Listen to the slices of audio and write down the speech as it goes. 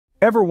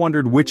Ever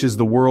wondered which is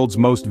the world's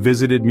most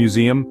visited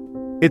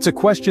museum? It's a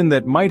question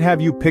that might have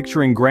you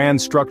picturing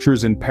grand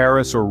structures in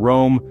Paris or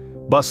Rome,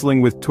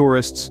 bustling with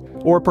tourists,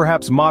 or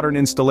perhaps modern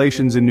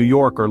installations in New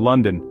York or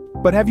London.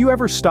 But have you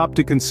ever stopped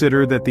to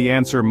consider that the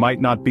answer might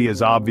not be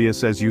as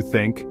obvious as you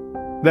think?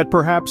 That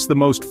perhaps the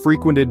most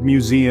frequented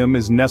museum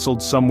is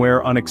nestled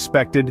somewhere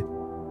unexpected?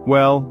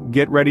 Well,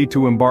 get ready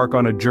to embark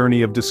on a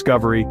journey of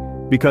discovery,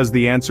 because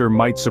the answer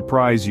might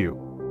surprise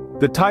you.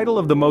 The title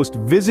of the most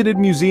visited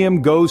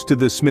museum goes to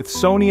the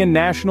Smithsonian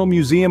National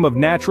Museum of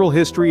Natural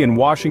History in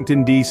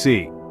Washington,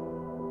 D.C.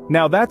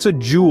 Now that's a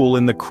jewel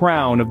in the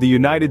crown of the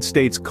United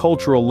States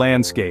cultural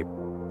landscape.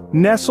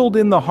 Nestled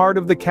in the heart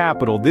of the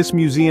capital, this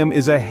museum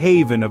is a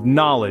haven of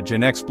knowledge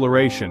and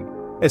exploration.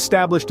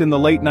 Established in the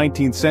late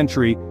 19th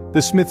century,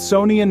 the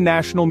Smithsonian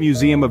National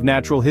Museum of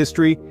Natural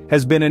History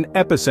has been an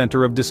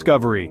epicenter of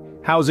discovery,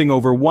 housing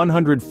over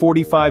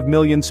 145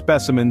 million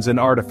specimens and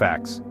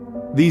artifacts.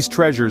 These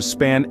treasures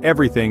span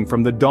everything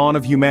from the dawn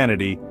of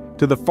humanity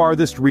to the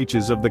farthest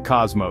reaches of the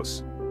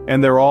cosmos.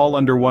 And they're all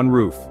under one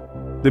roof.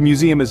 The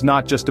museum is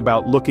not just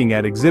about looking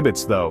at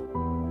exhibits though.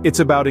 It's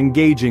about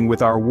engaging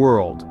with our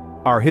world,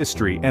 our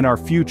history, and our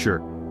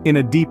future in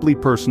a deeply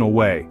personal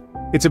way.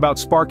 It's about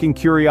sparking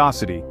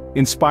curiosity,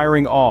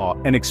 inspiring awe,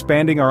 and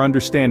expanding our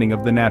understanding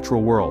of the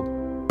natural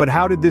world. But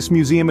how did this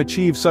museum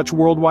achieve such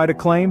worldwide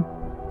acclaim?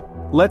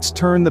 Let's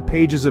turn the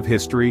pages of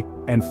history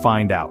and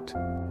find out.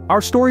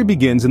 Our story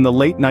begins in the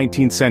late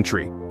 19th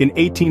century, in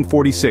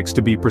 1846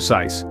 to be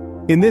precise.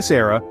 In this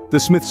era, the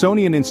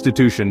Smithsonian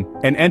Institution,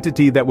 an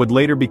entity that would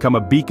later become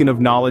a beacon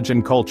of knowledge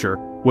and culture,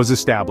 was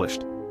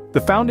established.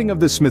 The founding of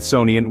the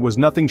Smithsonian was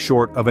nothing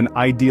short of an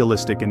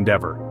idealistic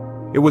endeavor.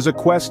 It was a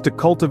quest to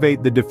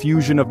cultivate the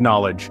diffusion of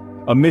knowledge,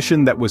 a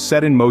mission that was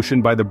set in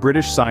motion by the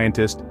British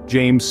scientist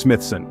James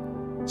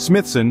Smithson.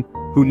 Smithson,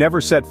 who never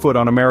set foot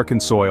on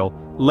American soil,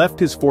 left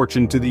his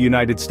fortune to the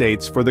United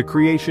States for the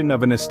creation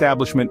of an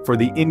establishment for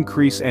the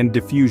increase and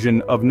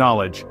diffusion of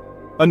knowledge.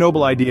 A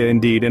noble idea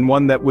indeed, and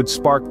one that would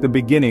spark the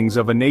beginnings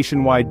of a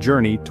nationwide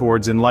journey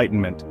towards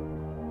enlightenment.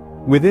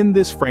 Within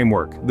this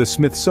framework, the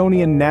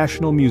Smithsonian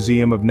National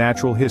Museum of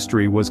Natural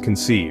History was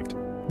conceived.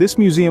 This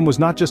museum was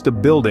not just a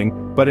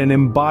building, but an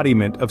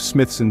embodiment of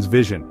Smithson's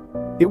vision.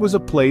 It was a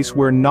place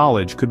where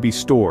knowledge could be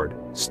stored,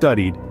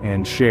 studied,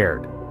 and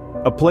shared.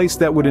 A place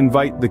that would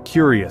invite the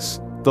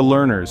curious, the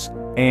learners,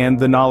 and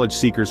the knowledge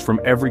seekers from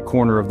every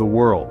corner of the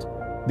world.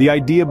 The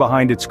idea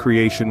behind its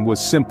creation was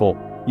simple,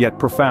 yet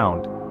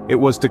profound. It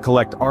was to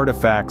collect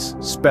artifacts,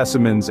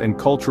 specimens, and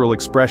cultural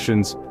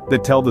expressions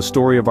that tell the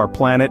story of our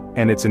planet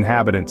and its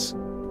inhabitants.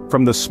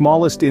 From the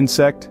smallest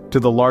insect to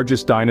the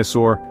largest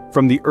dinosaur,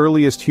 from the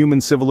earliest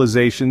human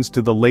civilizations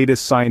to the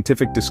latest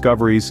scientific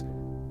discoveries,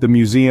 the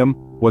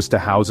museum was to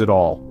house it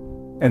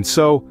all. And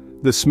so,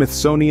 the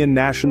Smithsonian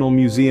National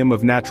Museum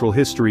of Natural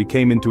History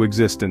came into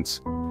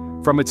existence.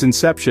 From its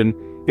inception,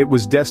 it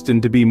was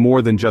destined to be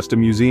more than just a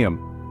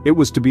museum. It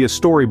was to be a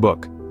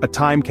storybook, a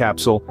time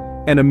capsule,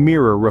 and a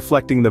mirror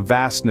reflecting the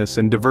vastness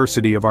and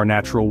diversity of our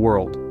natural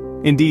world.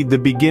 Indeed, the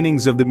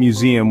beginnings of the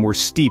museum were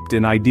steeped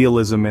in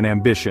idealism and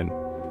ambition.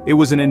 It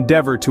was an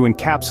endeavor to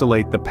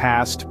encapsulate the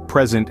past,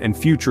 present, and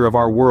future of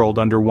our world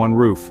under one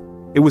roof.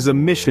 It was a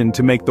mission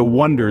to make the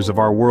wonders of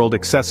our world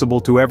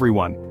accessible to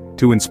everyone,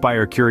 to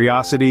inspire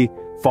curiosity,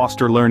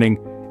 foster learning,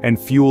 and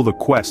fuel the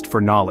quest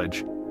for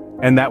knowledge.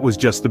 And that was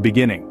just the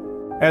beginning.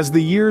 As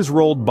the years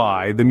rolled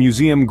by, the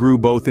museum grew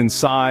both in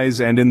size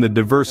and in the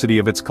diversity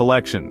of its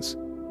collections.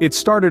 It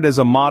started as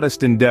a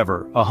modest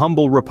endeavor, a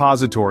humble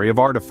repository of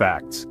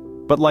artifacts.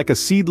 But like a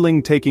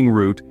seedling taking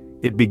root,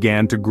 it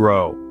began to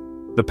grow.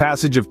 The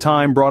passage of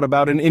time brought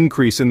about an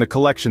increase in the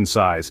collection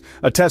size,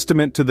 a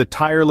testament to the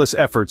tireless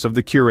efforts of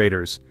the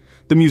curators.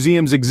 The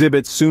museum's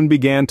exhibits soon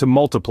began to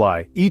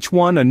multiply, each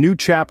one a new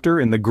chapter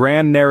in the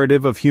grand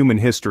narrative of human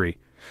history.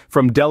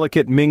 From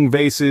delicate Ming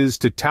vases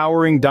to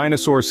towering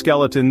dinosaur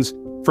skeletons,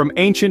 from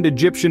ancient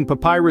Egyptian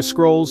papyrus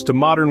scrolls to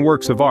modern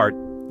works of art,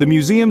 the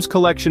museum's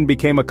collection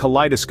became a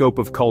kaleidoscope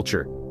of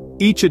culture.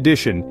 Each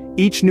edition,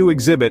 each new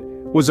exhibit,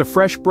 was a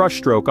fresh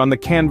brushstroke on the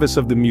canvas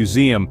of the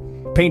museum,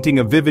 painting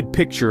a vivid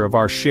picture of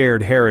our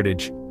shared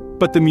heritage.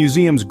 But the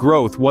museum's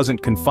growth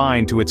wasn't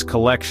confined to its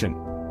collection.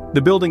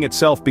 The building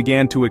itself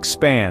began to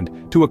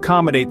expand, to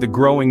accommodate the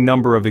growing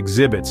number of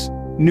exhibits.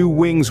 New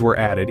wings were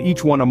added,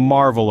 each one a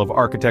marvel of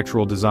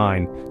architectural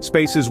design.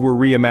 Spaces were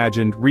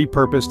reimagined,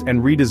 repurposed,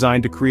 and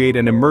redesigned to create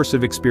an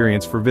immersive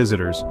experience for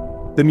visitors.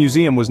 The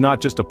museum was not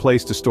just a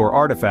place to store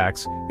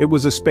artifacts, it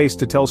was a space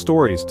to tell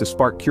stories, to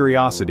spark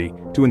curiosity,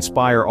 to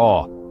inspire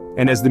awe.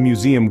 And as the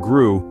museum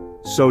grew,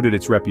 so did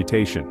its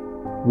reputation.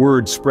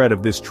 Word spread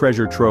of this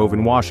treasure trove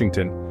in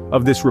Washington,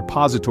 of this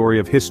repository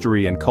of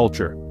history and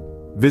culture.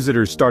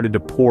 Visitors started to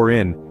pour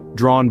in,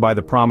 drawn by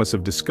the promise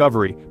of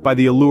discovery, by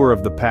the allure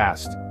of the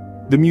past.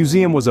 The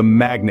museum was a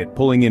magnet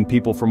pulling in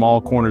people from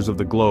all corners of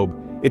the globe.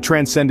 It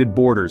transcended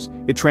borders,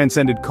 it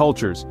transcended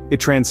cultures, it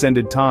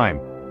transcended time.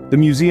 The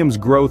museum's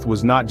growth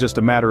was not just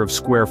a matter of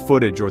square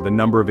footage or the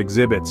number of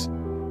exhibits.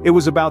 It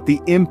was about the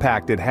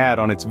impact it had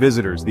on its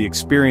visitors, the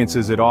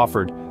experiences it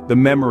offered, the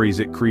memories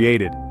it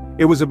created.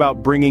 It was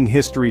about bringing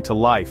history to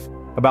life,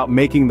 about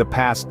making the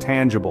past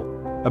tangible,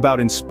 about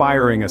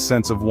inspiring a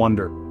sense of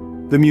wonder.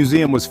 The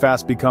museum was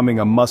fast becoming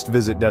a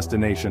must-visit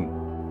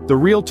destination. The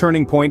real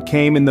turning point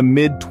came in the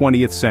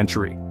mid-20th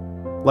century.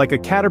 Like a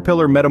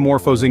caterpillar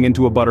metamorphosing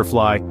into a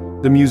butterfly,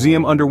 the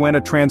museum underwent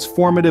a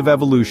transformative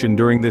evolution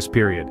during this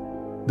period.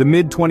 The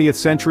mid-20th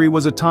century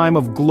was a time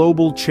of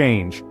global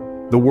change.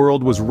 The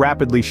world was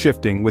rapidly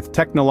shifting with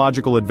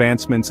technological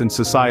advancements and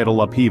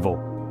societal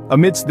upheaval.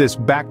 Amidst this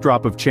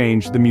backdrop of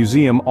change, the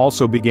museum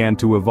also began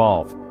to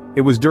evolve.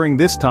 It was during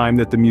this time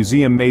that the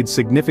museum made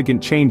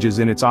significant changes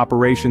in its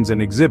operations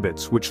and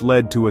exhibits, which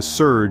led to a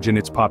surge in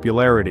its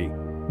popularity.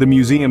 The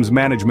museum's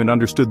management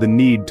understood the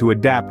need to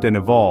adapt and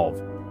evolve.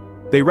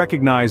 They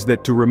recognized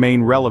that to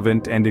remain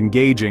relevant and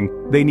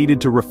engaging, they needed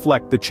to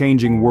reflect the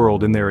changing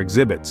world in their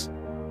exhibits.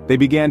 They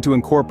began to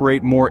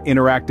incorporate more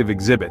interactive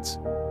exhibits,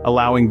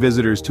 allowing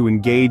visitors to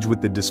engage with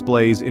the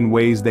displays in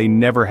ways they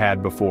never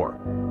had before.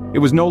 It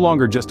was no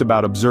longer just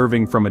about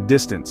observing from a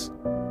distance.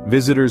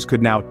 Visitors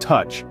could now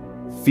touch,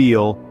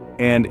 feel,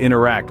 and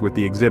interact with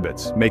the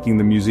exhibits, making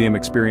the museum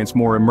experience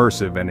more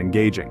immersive and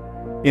engaging.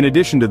 In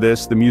addition to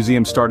this, the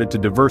museum started to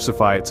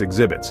diversify its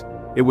exhibits.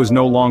 It was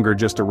no longer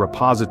just a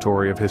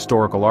repository of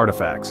historical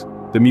artifacts.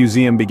 The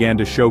museum began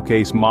to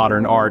showcase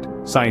modern art,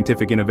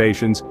 scientific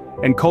innovations,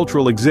 and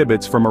cultural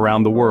exhibits from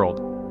around the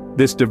world.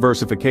 This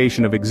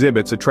diversification of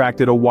exhibits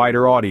attracted a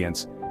wider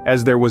audience,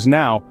 as there was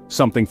now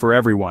something for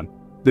everyone.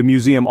 The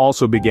museum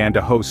also began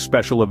to host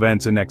special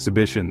events and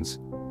exhibitions.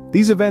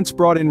 These events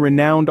brought in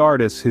renowned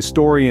artists,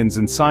 historians,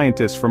 and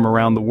scientists from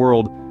around the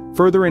world,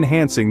 further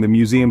enhancing the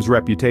museum's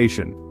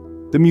reputation.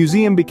 The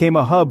museum became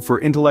a hub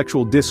for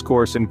intellectual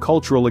discourse and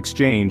cultural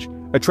exchange,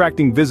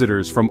 attracting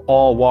visitors from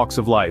all walks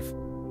of life.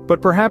 But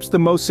perhaps the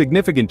most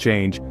significant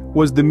change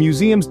was the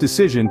museum's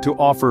decision to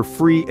offer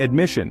free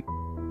admission.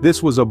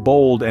 This was a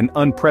bold and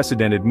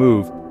unprecedented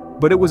move,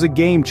 but it was a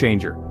game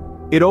changer.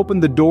 It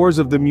opened the doors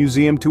of the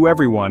museum to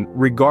everyone,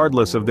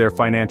 regardless of their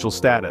financial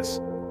status.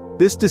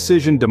 This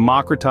decision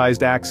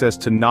democratized access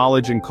to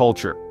knowledge and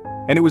culture,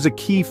 and it was a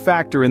key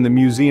factor in the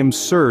museum's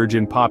surge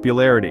in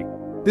popularity.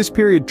 This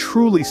period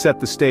truly set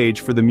the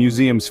stage for the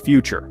museum's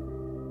future.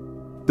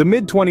 The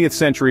mid-20th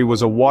century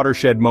was a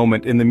watershed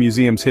moment in the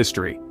museum's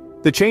history.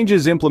 The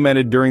changes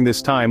implemented during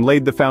this time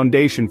laid the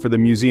foundation for the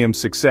museum's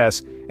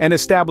success and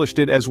established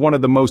it as one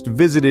of the most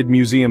visited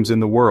museums in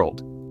the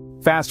world.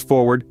 Fast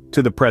forward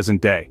to the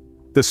present day.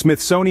 The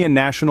Smithsonian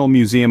National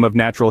Museum of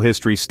Natural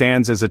History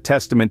stands as a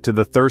testament to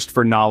the thirst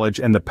for knowledge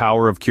and the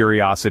power of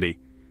curiosity.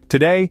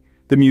 Today,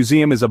 the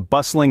museum is a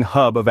bustling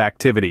hub of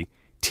activity,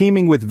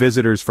 teeming with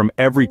visitors from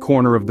every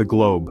corner of the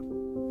globe.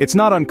 It's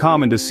not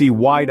uncommon to see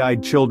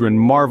wide-eyed children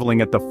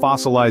marveling at the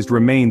fossilized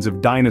remains of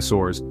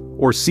dinosaurs,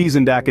 or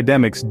seasoned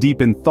academics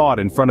deep in thought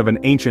in front of an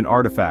ancient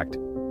artifact.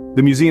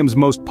 The museum's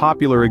most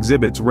popular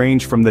exhibits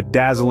range from the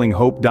dazzling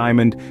Hope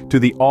Diamond to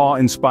the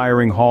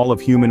awe-inspiring Hall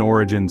of Human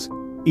Origins.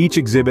 Each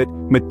exhibit,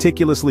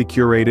 meticulously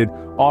curated,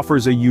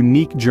 offers a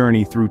unique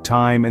journey through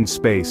time and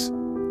space.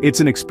 It's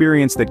an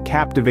experience that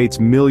captivates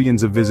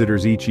millions of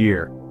visitors each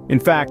year. In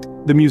fact,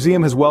 the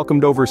museum has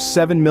welcomed over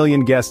 7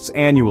 million guests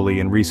annually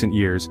in recent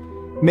years,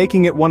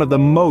 making it one of the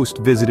most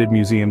visited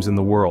museums in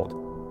the world.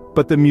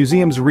 But the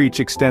museum's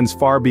reach extends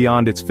far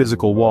beyond its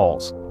physical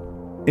walls.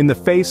 In the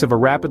face of a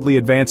rapidly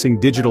advancing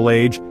digital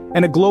age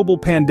and a global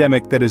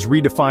pandemic that has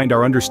redefined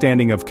our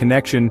understanding of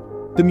connection,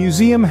 the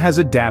museum has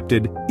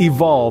adapted,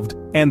 evolved,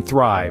 and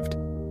thrived.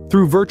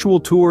 Through virtual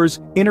tours,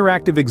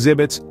 interactive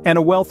exhibits, and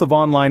a wealth of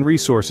online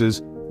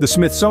resources, the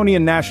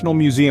Smithsonian National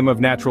Museum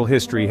of Natural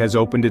History has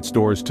opened its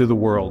doors to the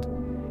world.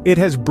 It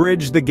has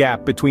bridged the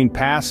gap between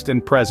past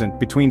and present,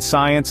 between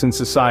science and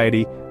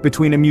society,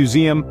 between a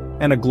museum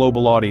and a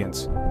global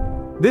audience.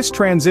 This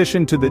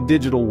transition to the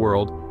digital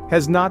world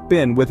has not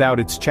been without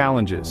its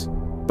challenges,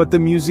 but the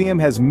museum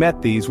has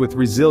met these with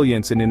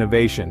resilience and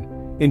innovation,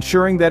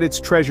 ensuring that its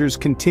treasures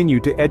continue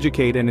to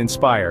educate and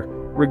inspire,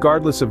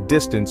 regardless of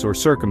distance or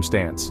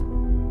circumstance.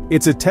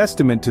 It's a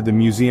testament to the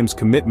museum's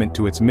commitment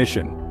to its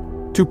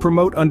mission, to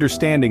promote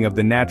understanding of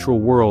the natural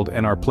world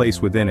and our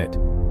place within it.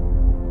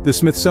 The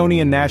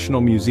Smithsonian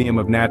National Museum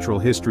of Natural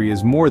History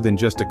is more than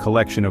just a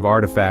collection of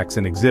artifacts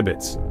and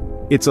exhibits.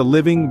 It's a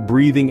living,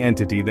 breathing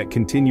entity that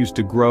continues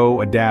to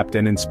grow, adapt,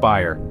 and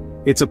inspire.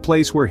 It's a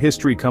place where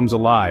history comes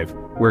alive,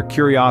 where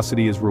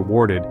curiosity is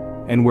rewarded,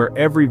 and where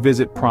every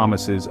visit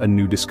promises a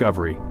new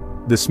discovery.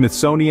 The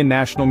Smithsonian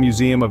National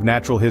Museum of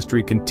Natural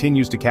History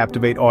continues to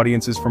captivate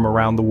audiences from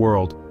around the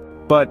world.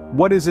 But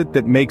what is it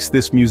that makes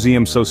this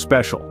museum so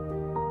special?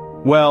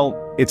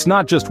 Well, it's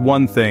not just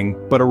one thing,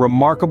 but a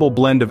remarkable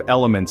blend of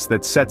elements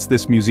that sets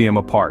this museum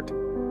apart.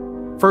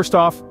 First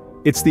off,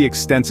 it's the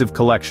extensive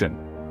collection.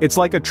 It's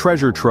like a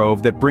treasure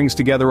trove that brings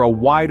together a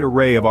wide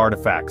array of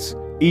artifacts,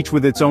 each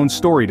with its own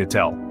story to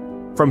tell.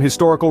 From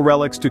historical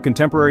relics to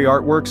contemporary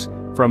artworks,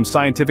 from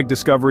scientific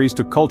discoveries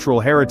to cultural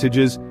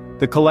heritages,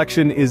 the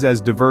collection is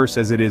as diverse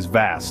as it is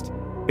vast.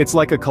 It's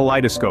like a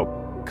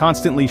kaleidoscope,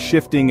 constantly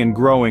shifting and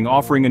growing,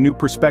 offering a new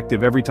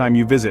perspective every time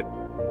you visit.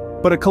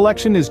 But a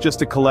collection is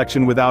just a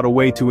collection without a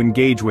way to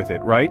engage with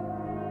it, right?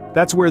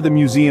 That's where the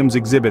museum's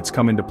exhibits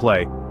come into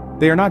play.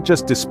 They are not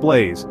just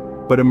displays,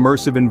 but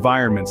immersive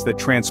environments that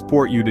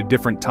transport you to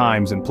different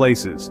times and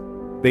places.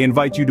 They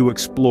invite you to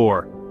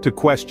explore, to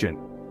question,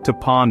 to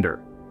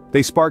ponder.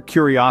 They spark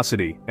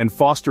curiosity and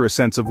foster a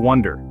sense of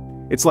wonder.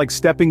 It's like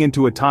stepping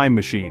into a time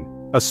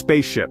machine, a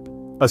spaceship,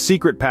 a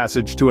secret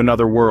passage to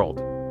another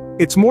world.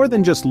 It's more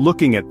than just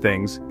looking at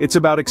things, it's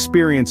about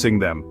experiencing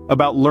them,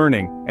 about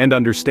learning and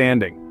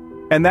understanding.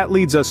 And that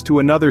leads us to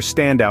another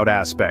standout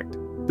aspect: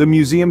 the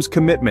museum's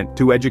commitment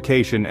to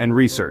education and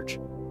research.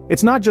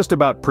 It's not just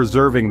about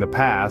preserving the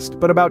past,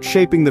 but about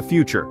shaping the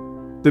future.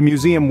 The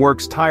museum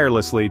works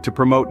tirelessly to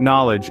promote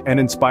knowledge and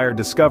inspire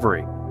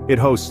discovery. It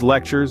hosts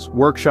lectures,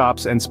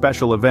 workshops, and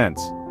special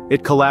events.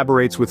 It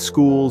collaborates with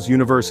schools,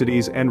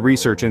 universities, and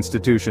research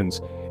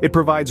institutions. It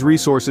provides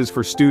resources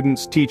for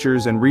students,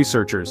 teachers, and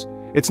researchers.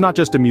 It's not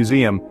just a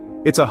museum,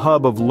 it's a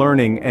hub of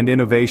learning and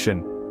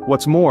innovation.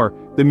 What's more,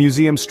 the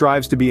museum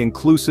strives to be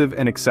inclusive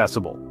and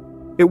accessible.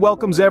 It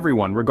welcomes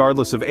everyone,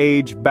 regardless of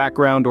age,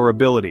 background, or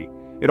ability.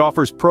 It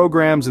offers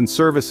programs and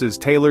services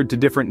tailored to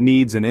different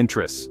needs and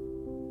interests.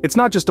 It's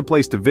not just a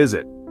place to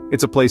visit,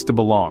 it's a place to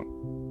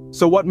belong.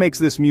 So what makes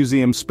this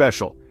museum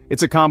special?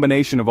 It's a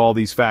combination of all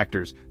these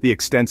factors: the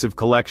extensive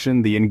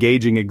collection, the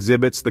engaging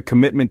exhibits, the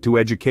commitment to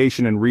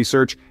education and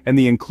research, and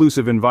the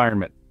inclusive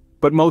environment.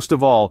 But most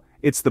of all,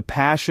 it's the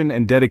passion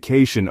and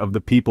dedication of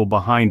the people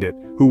behind it,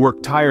 who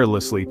work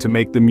tirelessly to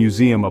make the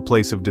museum a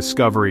place of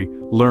discovery,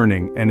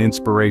 learning, and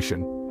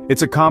inspiration.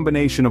 It's a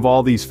combination of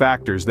all these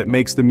factors that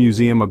makes the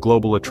museum a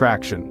global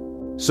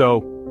attraction.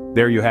 So,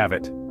 there you have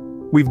it.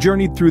 We've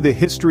journeyed through the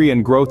history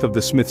and growth of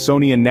the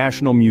Smithsonian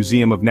National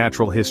Museum of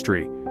Natural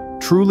History,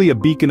 truly a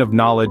beacon of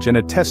knowledge and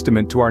a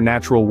testament to our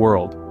natural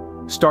world.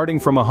 Starting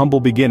from a humble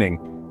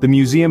beginning, the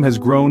museum has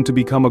grown to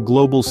become a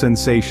global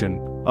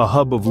sensation, a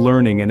hub of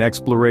learning and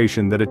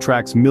exploration that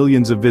attracts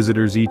millions of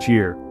visitors each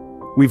year.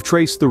 We've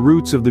traced the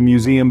roots of the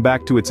museum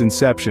back to its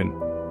inception,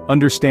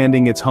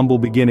 understanding its humble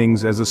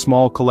beginnings as a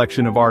small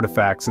collection of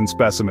artifacts and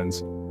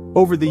specimens.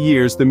 Over the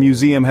years, the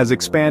museum has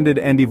expanded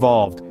and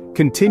evolved,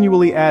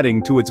 continually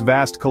adding to its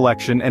vast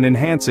collection and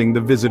enhancing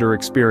the visitor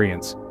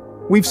experience.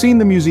 We've seen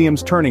the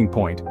museum's turning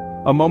point,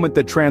 a moment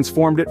that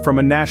transformed it from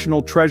a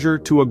national treasure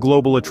to a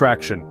global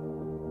attraction.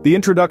 The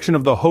introduction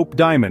of the Hope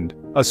Diamond,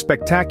 a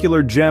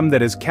spectacular gem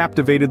that has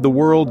captivated the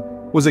world,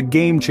 was a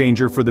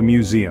game-changer for the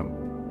museum.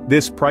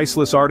 This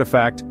priceless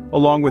artifact,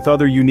 along with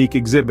other unique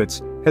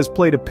exhibits, has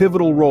played a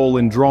pivotal role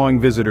in drawing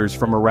visitors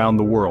from around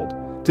the world.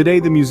 Today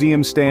the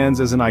museum stands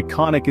as an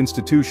iconic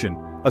institution,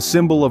 a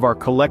symbol of our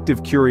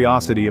collective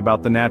curiosity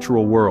about the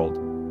natural world.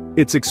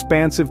 Its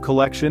expansive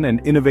collection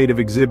and innovative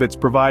exhibits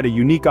provide a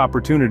unique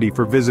opportunity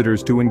for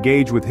visitors to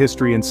engage with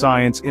history and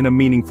science in a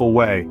meaningful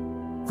way.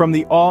 From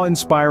the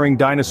awe-inspiring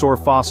dinosaur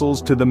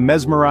fossils to the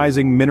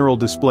mesmerizing mineral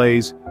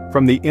displays,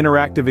 from the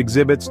interactive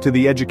exhibits to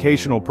the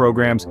educational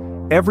programs,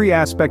 every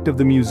aspect of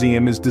the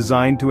museum is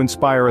designed to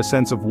inspire a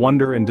sense of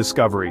wonder and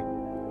discovery.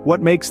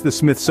 What makes the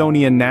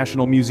Smithsonian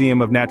National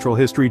Museum of Natural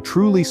History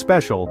truly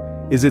special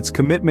is its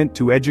commitment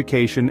to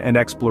education and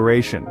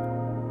exploration.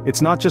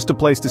 It's not just a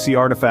place to see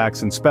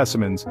artifacts and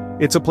specimens,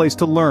 it's a place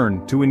to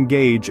learn, to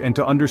engage, and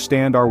to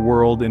understand our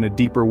world in a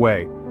deeper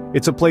way.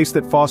 It's a place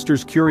that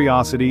fosters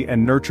curiosity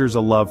and nurtures a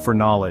love for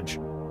knowledge.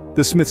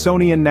 The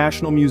Smithsonian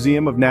National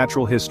Museum of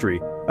Natural History,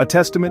 a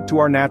testament to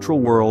our natural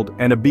world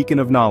and a beacon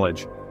of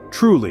knowledge,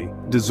 truly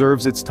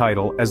deserves its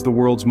title as the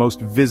world's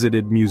most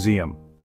visited museum.